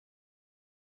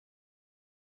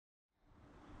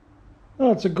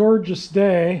Well, it's a gorgeous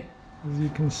day, as you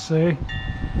can see. A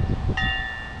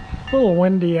little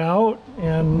windy out,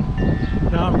 and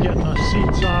now I'm getting the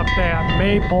seats off that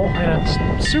maple, and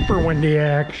it's super windy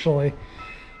actually.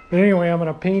 But anyway, I'm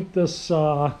going to paint this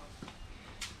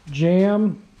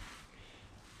jam.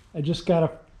 I just got to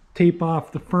tape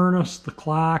off the furnace, the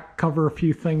clock, cover a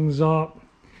few things up,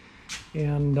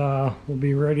 and we'll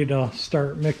be ready to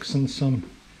start mixing some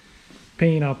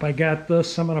paint up. I got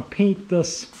this, I'm going to paint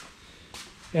this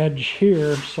edge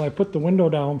here, so I put the window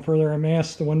down further. I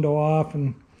masked the window off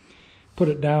and put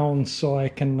it down so I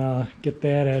can get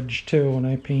that edge too when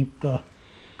I paint the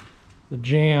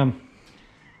jam.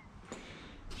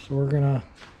 So we're gonna,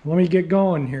 let me get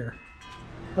going here.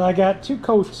 I got 2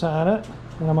 coats on it,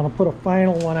 and I'm gonna put a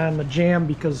final one on the jam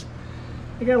because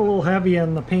I got a little heavy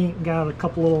on the paint and got a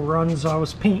couple little runs. I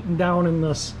was painting down in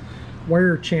this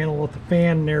wire channel with the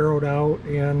fan narrowed out,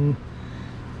 and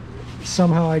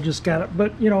somehow I just got it.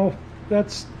 But you know,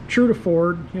 that's true to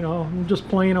Ford. You know, I'm just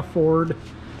playing a Ford,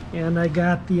 and I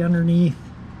got the underneath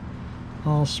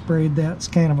all sprayed. That's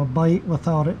kind of a bite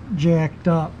without it jacked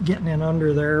up, getting in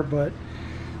under there. But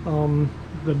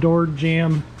the door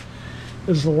jam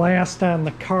is the last on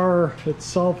the car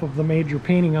itself of the major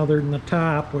painting, other than the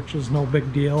top, which is no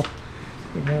big deal.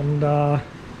 And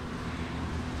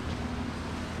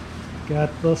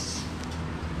got this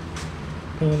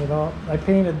painted up. I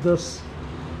painted this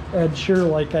edge here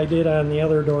like I did on the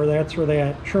other door. That's where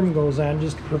that trim goes on,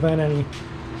 just to prevent any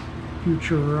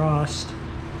future rust.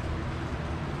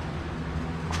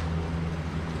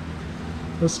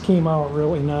 This came out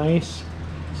really nice.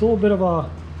 It's a little bit of a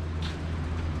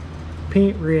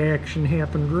paint reaction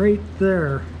happened right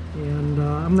there, and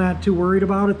I'm not too worried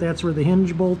about it. That's where the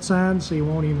hinge bolt's on, so you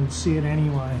won't even see it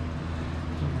anyway.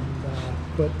 And,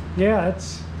 but yeah,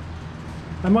 it's,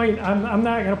 I'm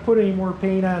not going to put any more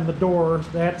paint on the door.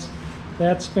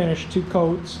 That's finished, 2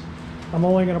 coats. I'm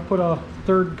only going to put a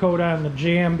 3rd coat on the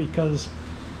jam because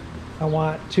I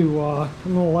want to, I'm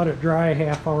going to let it dry a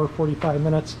half hour, 45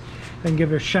 minutes, and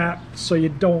give it a shot so you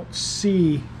don't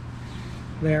see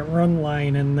that run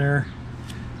line in there.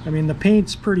 I mean, the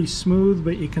paint's pretty smooth,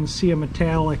 but you can see a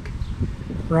metallic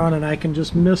run, and I can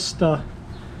just mist a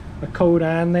coat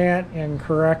on that and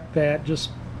correct that.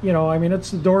 Just, you know, I mean, it's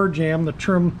the door jam, the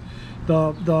trim,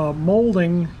 the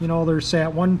molding, you know, there's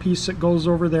that one piece that goes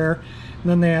over there, and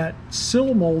then that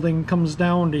sill molding comes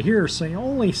down to here, so you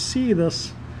only see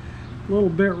this little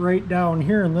bit right down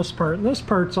here in this part, and this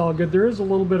part's all good. There is a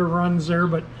little bit of runs there,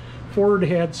 but Ford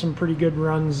had some pretty good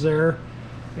runs there.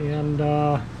 And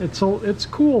it's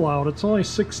cool out. It's only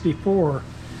 64,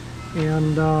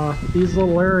 and these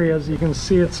little areas, you can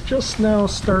see it's just now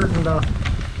starting to,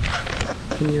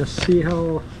 can you see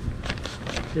how,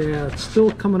 yeah, it's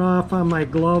still coming off on my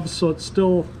gloves, so it's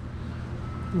still,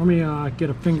 let me get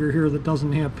a finger here that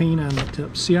doesn't have paint on the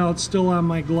tip. See how it's still on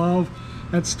my glove?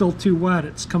 That's still too wet.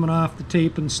 It's coming off the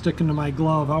tape and sticking to my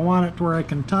glove. I want it to where I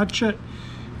can touch it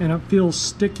and it feels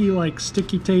sticky, like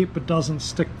sticky tape, but doesn't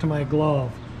stick to my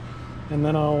glove. And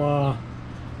then I'll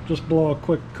just blow a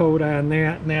quick coat on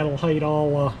that, and that'll hide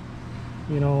all,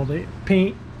 you know, the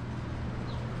paint,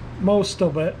 most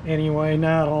of it anyway,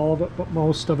 not all of it, but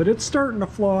most of it. It's starting to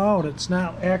flow out. It's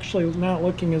not actually not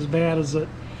looking as bad as it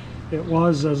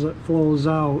was as it flows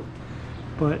out,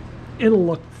 but it'll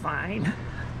look fine.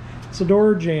 It's a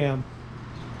door jam.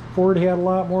 Ford had a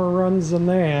lot more runs than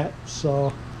that,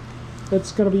 so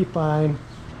it's gonna be fine.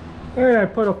 Alright, I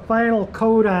put a final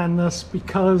coat on this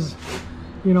because,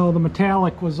 you know, the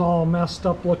metallic was all messed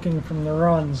up looking from the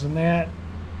runs, and that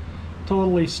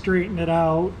totally straightened it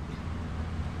out.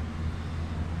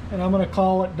 And I'm gonna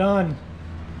call it done.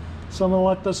 So I'm gonna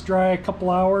let this dry a couple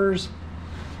hours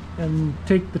and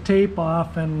take the tape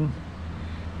off, and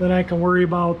then I can worry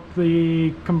about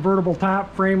the convertible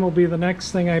top frame. Will be the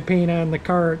next thing I paint on the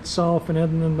car itself, and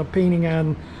then the painting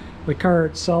on the car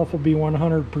itself will be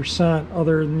 100%,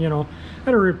 other than, you know, I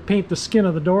had to repaint the skin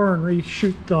of the door and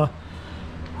reshoot the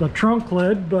trunk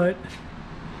lid, but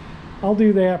I'll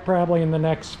do that probably in the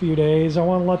next few days. I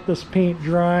want to let this paint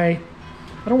dry.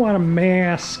 I don't want to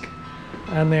mask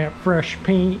on that fresh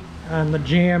paint on the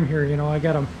jam here, you know, I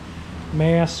got to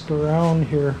mask around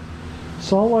here.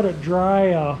 So I'll let it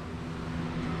dry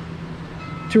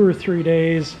 2 or 3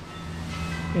 days,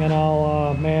 and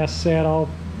I'll mask that.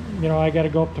 You know, I got to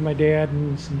go up to my dad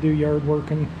and do yard work,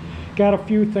 and got a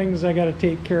few things I got to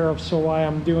take care of, so while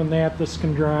I'm doing that, this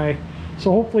can dry.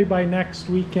 So hopefully by next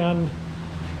weekend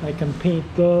I can paint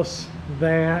this,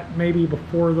 that, maybe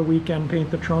before the weekend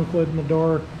paint the trunk lid and the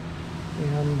door,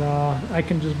 and I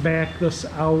can just back this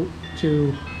out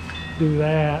to do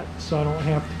that, so I don't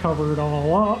have to cover it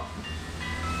all up.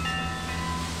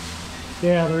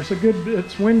 Yeah,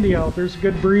 it's windy out. There's a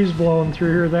good breeze blowing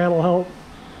through here. That'll help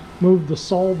move the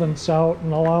solvents out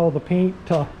and allow the paint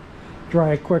to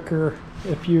dry quicker.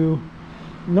 If you,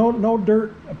 no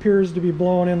dirt appears to be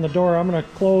blowing in the door. I'm going to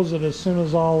close it as soon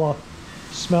as all the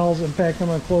smells. In fact, I'm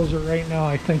going to close it right now.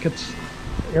 I think it's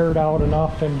aired out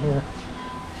enough in here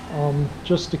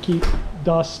just to keep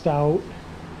dust out.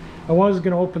 I was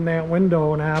going to open that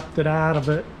window and opt it out of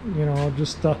it, you know,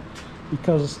 just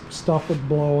because stuff would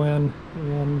blow in.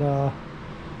 And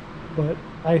but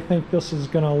I think this is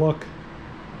going to look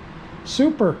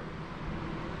super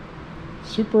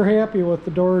happy with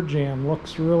the door jamb.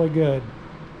 Looks really good.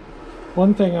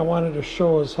 One thing I wanted to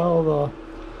show is how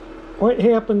what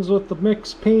happens with the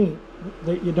mixed paint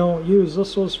that you don't use.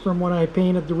 This was from when I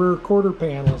painted the rear quarter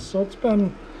panels, so it's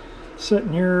been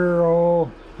sitting here,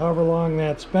 oh, however long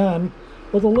that's been,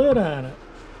 with a lid on it.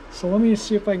 So let me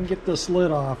see if I can get this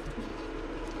lid off.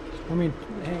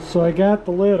 So I got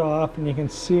the lid off, and you can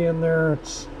see in there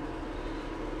it's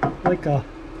like a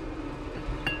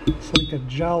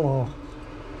jello.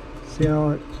 See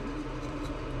how it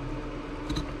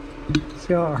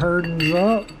hardens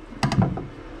up?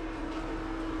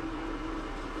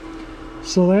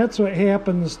 So that's what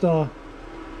happens to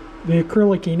the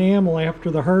acrylic enamel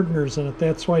after the hardener's in it.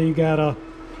 That's why you gotta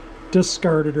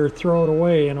discard it or throw it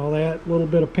away. You know, that little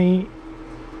bit of paint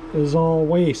is all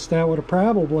waste. That would have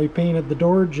probably painted the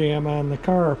door jamb on the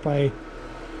car if I,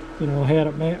 you know, had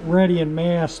it ready and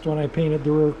masked when I painted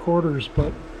the rear quarters.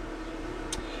 But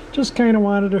just kind of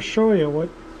wanted to show you what.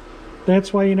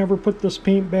 That's why you never put this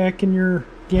paint back in your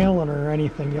gallon or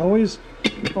anything. You always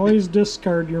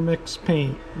discard your mixed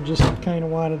paint. Just kind of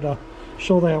wanted to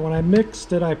show that. When I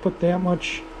mixed it, I put that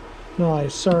much. No, I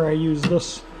used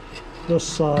this.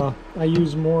 I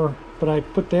use more, but I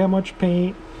put that much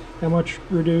paint, that much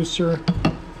reducer,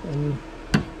 and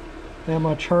that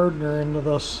much hardener into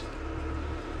this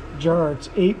jar. It's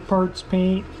 8 parts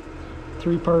paint,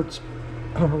 3 parts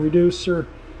reducer,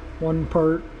 1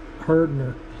 part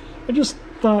hardener. I just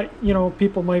thought, you know,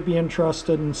 people might be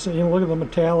interested in seeing, you know, look at the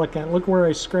metallic on it. Look where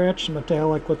I scratched the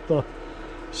metallic with the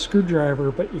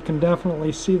screwdriver, but you can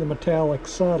definitely see the metallic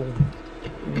settled.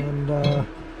 And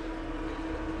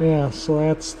yeah, so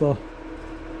that's the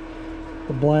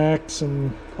blacks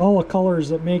and all the colors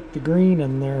that make the green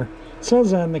in there. It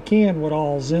says on the can what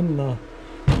all's in the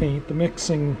paint. The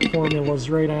mixing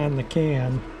formula's right on the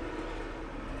can.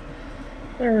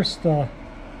 That's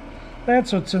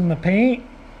what's in the paint.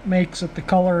 Makes it the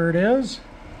color it is,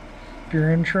 if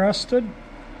you're interested.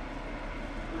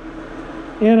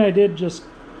 And I did just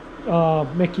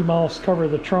Mickey Mouse cover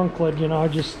the trunk lid, you know,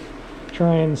 just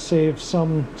try and save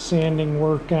some sanding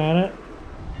work on it.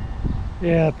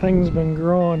 Yeah, things been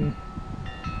growing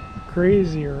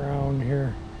crazy around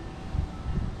here.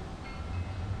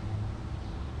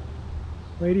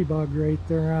 Ladybug right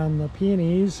there on the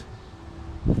peonies.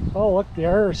 Oh, look, the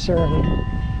iris are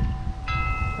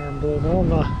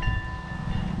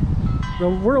the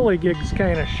whirligig's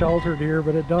kind of sheltered here,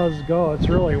 but it does go. It's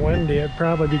really windy. It'd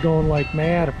probably be going like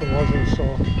mad if it wasn't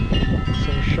so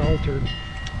sheltered.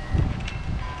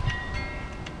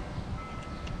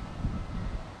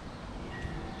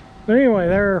 But anyway,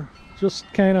 they're just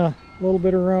kind of a little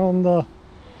bit around the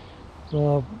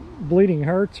bleeding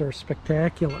hearts are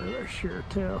spectacular this year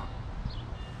too.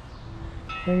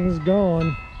 Things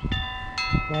going.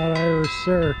 A lot of iris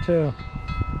there too.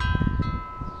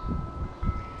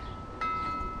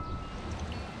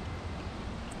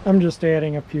 I'm just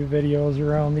adding a few videos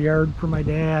around the yard for my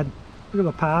dad. Look at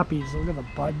the poppies, look at the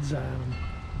buds on them.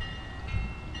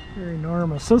 They're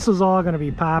enormous. This is all going to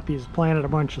be poppies. Planted a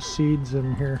bunch of seeds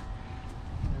in here.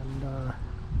 And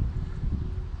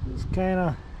it's kind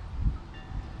of,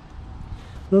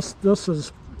 this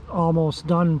is almost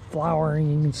done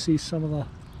flowering. You can see some of the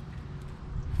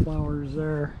flowers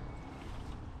there.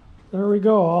 There we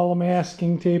go, all the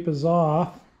masking tape is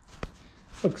off.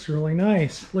 Looks really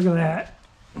nice. Look at that.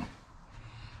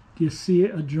 Do you see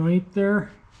a joint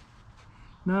there?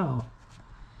 No.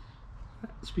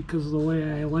 That's because of the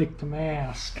way I like to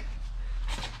mask.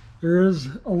 There is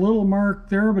a little mark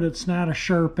there, but it's not a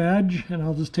sharp edge. And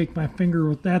I'll just take my finger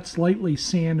with, that's lightly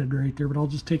sanded right there, but I'll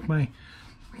just take my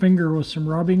finger with some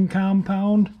rubbing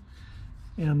compound,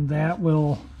 and that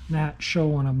will not show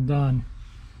when I'm done.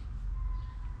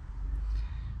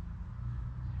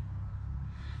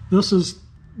 This is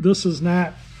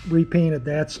not repainted.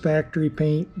 That's factory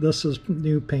paint. This is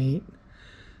new paint.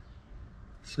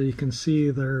 So you can see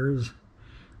there's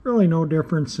really no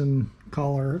difference in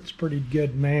color. It's a pretty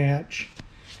good match.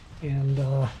 And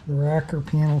the rocker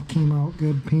panel came out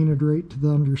good, painted right to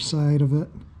the underside of it.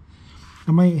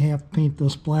 I might have to paint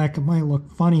this black. It might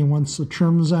look funny once the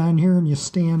trim's on here and you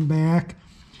stand back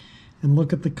and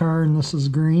look at the car and this is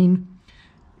green.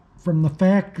 From the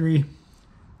factory,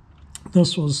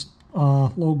 this was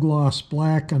low gloss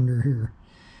black under here.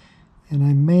 And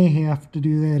I may have to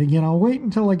do that again. I'll wait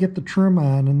until I get the trim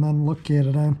on and then look at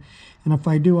it on. And if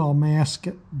I do, I'll mask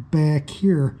it back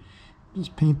here.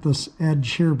 Just paint this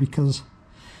edge here because,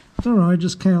 I don't know, I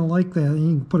just kind of like that.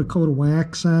 You can put a coat of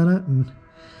wax on it and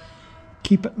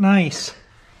keep it nice.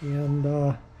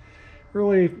 And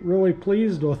really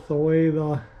pleased with the way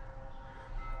the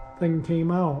thing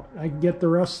came out. I can get the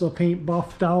rest of the paint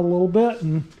buffed out a little bit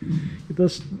and get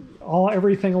this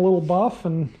everything a little buff,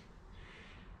 and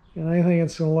I think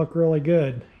it's going to look really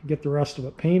good. Get the rest of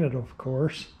it painted, of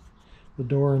course, the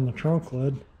door and the trunk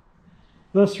lid.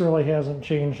 This really hasn't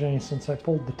changed any since I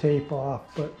pulled the tape off,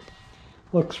 but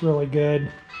looks really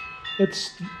good.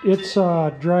 It's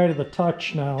dry to the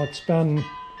touch now. It's been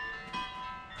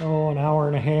an hour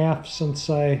and a half since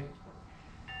I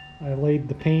laid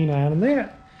the paint on, and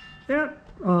that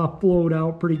flowed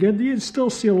out pretty good. You still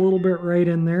see a little bit right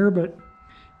in there, but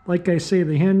like I say,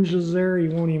 the hinge is there.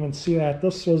 You won't even see that.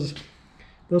 This was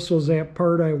that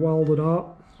part I welded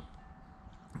up,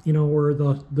 you know, where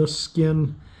this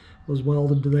skin was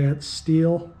welded to that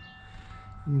steel.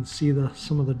 You can see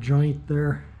some of the joint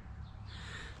there.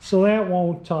 So that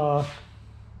won't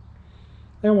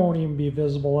even be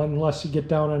visible unless you get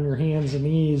down on your hands and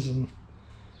knees and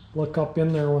look up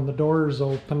in there when the door is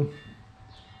open.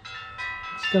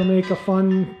 It's gonna make a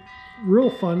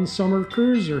real fun summer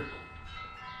cruiser.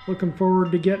 Looking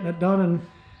forward to getting it done and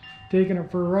taking it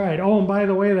for a ride. Oh, and by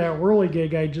the way, that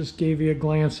whirligig I just gave you a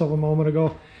glance of a moment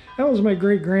ago, that was my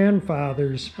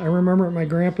great-grandfather's. I remember at my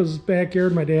grandpa's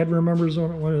backyard. My dad remembers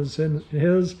when it was in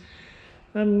his.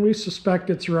 And we suspect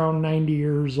it's around 90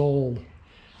 years old.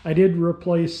 I did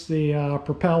replace the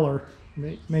propeller,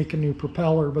 make a new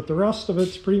propeller, but the rest of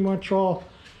it's pretty much all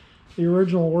the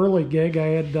original whirligig. I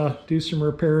had to do some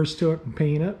repairs to it and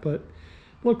paint it, but it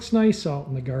looks nice out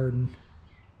in the garden.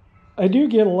 I do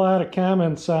get a lot of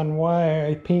comments on why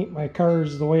I paint my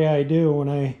cars the way I do,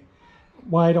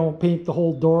 why I don't paint the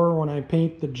whole door when I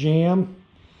paint the jamb.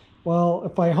 Well,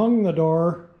 if I hung the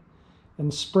door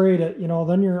and sprayed it, you know,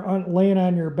 then you're laying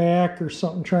on your back or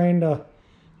something trying to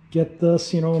get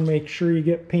this, you know, make sure you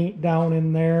get paint down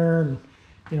in there, and,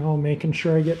 you know, making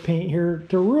sure I get paint here.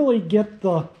 To really get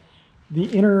the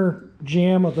inner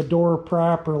jamb of the door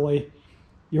properly,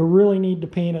 you really need to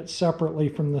paint it separately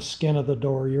from the skin of the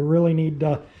door. You really need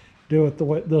to do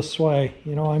it this way.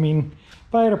 You know, I mean,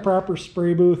 if I had a proper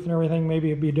spray booth and everything, maybe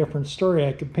it'd be a different story.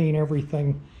 I could paint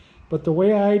everything. But the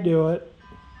way I do it,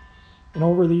 and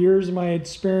over the years of my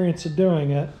experience of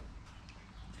doing it,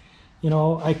 you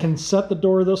know, I can set the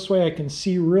door this way. I can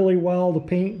see really well the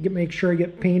paint, make sure I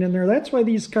get paint in there. That's why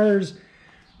these cars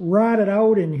rotted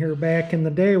out in here back in the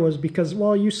day, was because,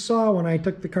 well, you saw when I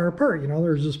took the car apart, you know,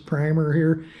 there's this primer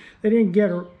here. They didn't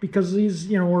get it because these,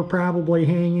 you know, were probably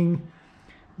hanging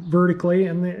vertically,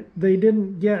 and they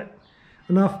didn't get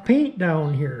enough paint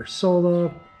down here,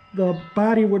 so the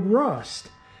body would rust.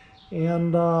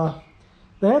 And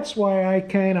that's why I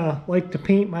kind of like to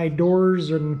paint my doors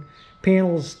and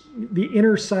panels, the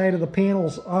inner side of the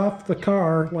panels off the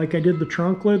car, like I did the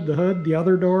trunk lid, the hood, the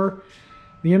other door.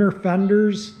 The inner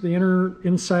fenders, the inner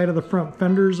inside of the front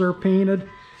fenders are painted.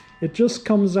 It just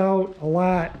comes out a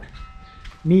lot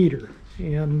neater.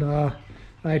 And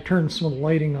I turned some of the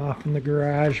lighting off in the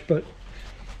garage, but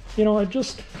you know,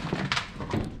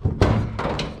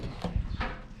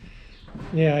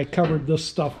 yeah, I covered this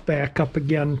stuff back up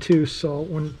again too, so it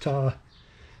wouldn't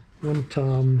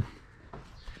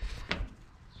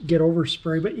get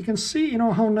overspray. But you can see, you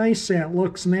know, how nice that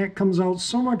looks, and that comes out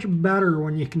so much better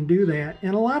when you can do that.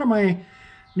 And a lot of my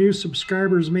new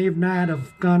subscribers may not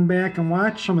have gone back and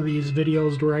watched some of these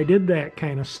videos where I did that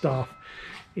kind of stuff.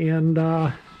 And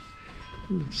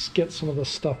let's get some of the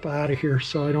stuff out of here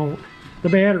so I don't, the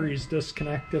battery's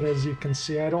disconnected, as you can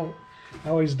see. I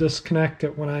always disconnect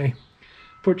it when I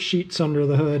put sheets under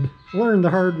the hood. I learned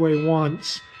the hard way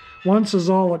once. Once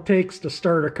is all it takes to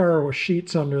start a car with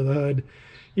sheets under the hood.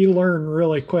 You learn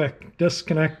really quick.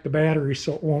 Disconnect the battery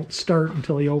so it won't start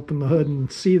until you open the hood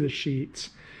and see the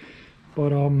sheets.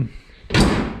 But you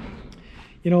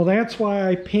know, that's why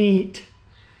I paint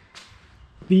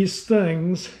these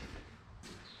things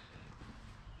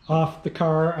off the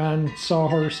car on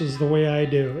sawhorses the way I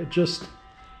do.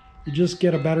 You just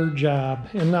get a better job.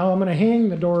 And now I'm going to hang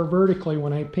the door vertically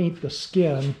when I paint the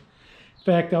skin. In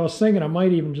fact, I was thinking I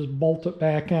might even just bolt it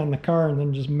back on the car and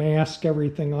then just mask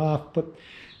everything off. But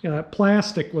you know, that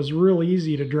plastic was real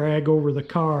easy to drag over the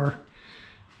car.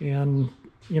 And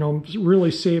you know,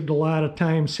 really saved a lot of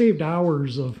time, saved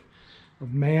hours of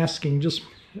masking. Just,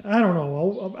 I don't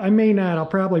know, I may not, I'll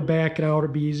probably back it out,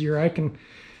 it'd be easier. I can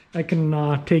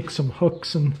take some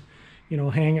hooks and, you know,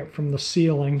 hang it from the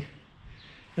ceiling.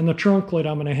 And the trunk lid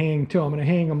I'm going to hang too. I'm going to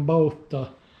hang them both to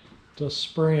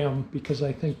spray them because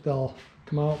I think they'll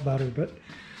come out better. But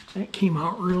that came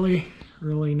out really,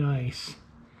 really nice.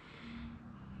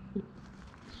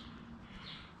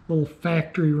 Little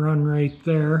factory run right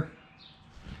there.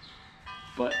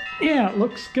 But yeah, it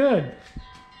looks good.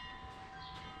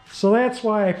 So that's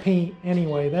why I paint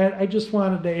anyway. That I just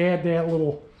wanted to add that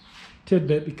little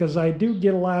tidbit because I do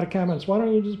get a lot of comments. Why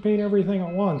don't you just paint everything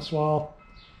at once? Well,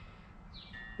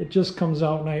 it just comes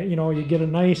out nice. You know, you get a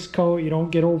nice coat. You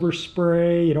don't get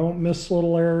overspray. You don't miss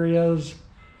little areas.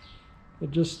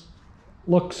 It just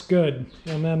looks good.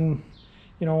 And then,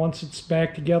 you know, once it's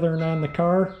back together and on the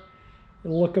car,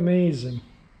 it'll look amazing.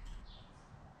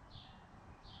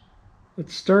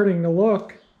 It's starting to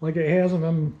look like it hasn't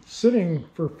been sitting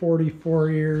for 44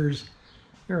 years.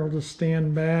 Here, I'll just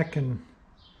stand back and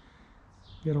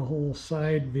get a whole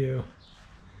side view.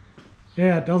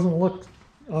 Yeah, it doesn't look,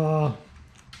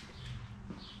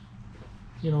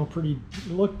 you know,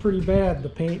 looked pretty bad. The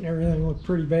paint and everything looked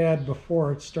pretty bad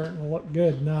before. It's starting to look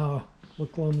good now.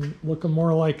 Looking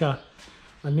more like a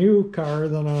new car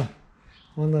than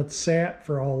one that sat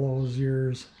for all those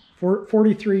years.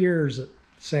 43 years it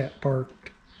sat parked.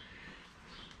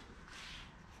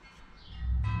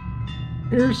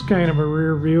 Here's kind of a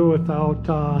rear view without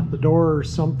the door or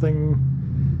something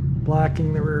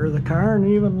blocking the rear of the car, and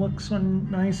it even looks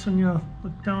nice when you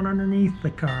look down underneath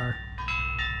the car.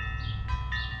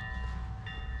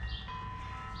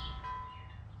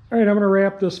 Alright, I'm going to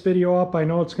wrap this video up. I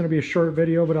know it's going to be a short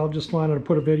video, but I just wanted to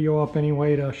put a video up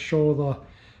anyway to show the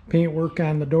paint work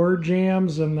on the door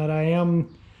jambs and that I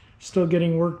am still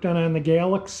getting work done on the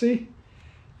Galaxie.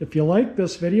 If you like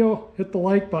this video, hit the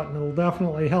like button. It'll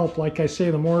definitely help. Like I say,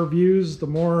 the more views, the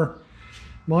more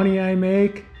money I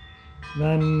make,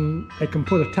 then I can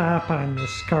put a top on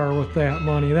this car with that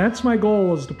money. That's my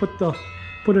goal, is to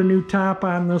put a new top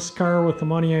on this car with the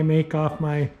money I make off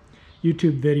my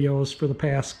YouTube videos for the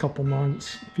past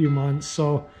few months.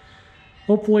 So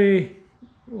hopefully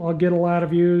I'll get a lot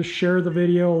of views. Share the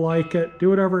video, like it,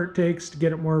 do whatever it takes to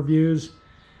get it more views.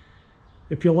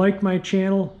 If you like my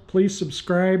channel, please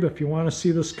subscribe. If you want to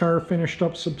see this car finished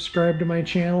up, subscribe to my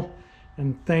channel.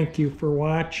 And thank you for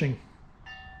watching.